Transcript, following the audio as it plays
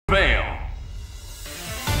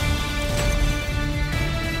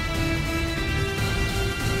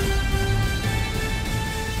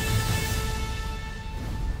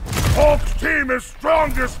as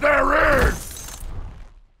strongest there is!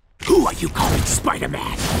 Who are you calling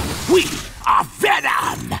Spider-Man? We are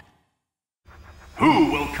Venom!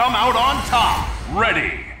 Who will come out on top?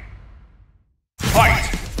 Ready! Fight!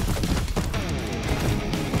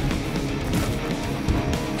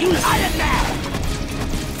 You Iron Man!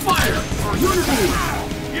 Fire! Unity!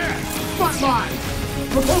 Yes! Frontline!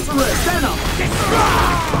 Repulsor Ray! Venom!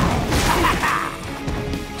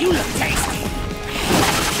 You look tasty!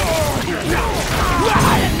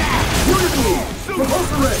 Iron Man! Unity!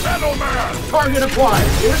 Repulsor Ray! Metal Man! Target acquired!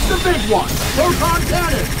 Here's the big one! Proton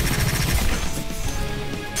Cannon!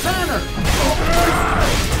 Banner!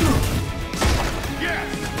 Yes!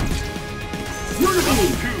 Unity!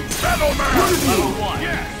 Metal Man! Unity! Level 1!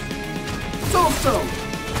 Yes! So-so!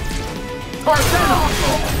 Venom!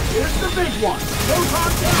 Here's the big one!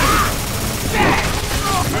 Proton Cannon!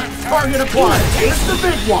 Target acquired! Here's the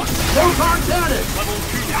big one! Proton Cannon! Level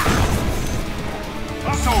 2!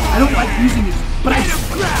 I don't like using it, but I...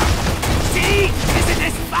 See? Isn't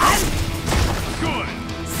this fun? Good!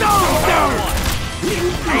 So good!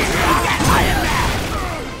 Iron Man!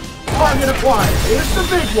 Target acquired! Here's the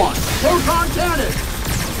big one! Proton Cannon!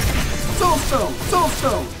 So-so!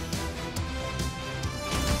 So-so!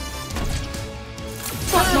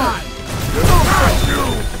 Frontline! So-so!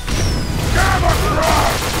 Gamma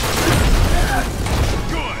Crush!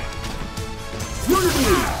 Good!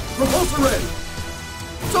 Unity! Repulsor Ray!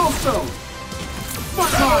 So-so! Metal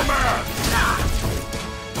Frontline! Man!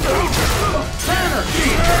 Banner!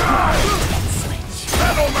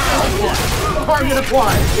 Metal Man! Target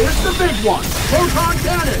acquired! Here's the big one! Proton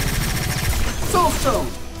Cannon! So-so!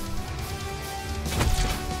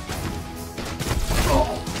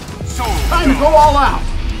 Time to go all out!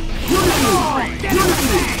 Unity!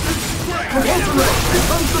 Unity! Repulsor Ray! Here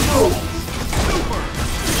comes the boom!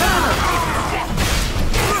 Banner!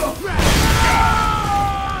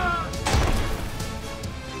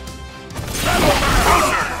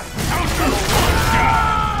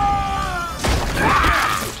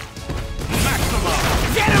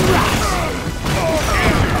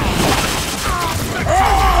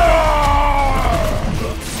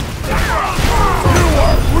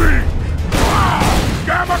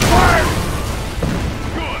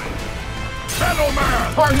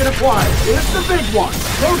 Target acquired. Here's the big one.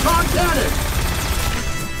 Proton Cannon.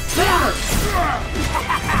 Banner.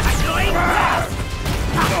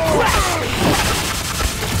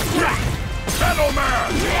 Metal Man!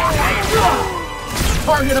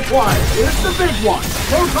 Target acquired. Here's the big one.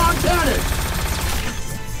 Proton Cannon.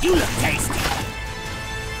 You look tasty!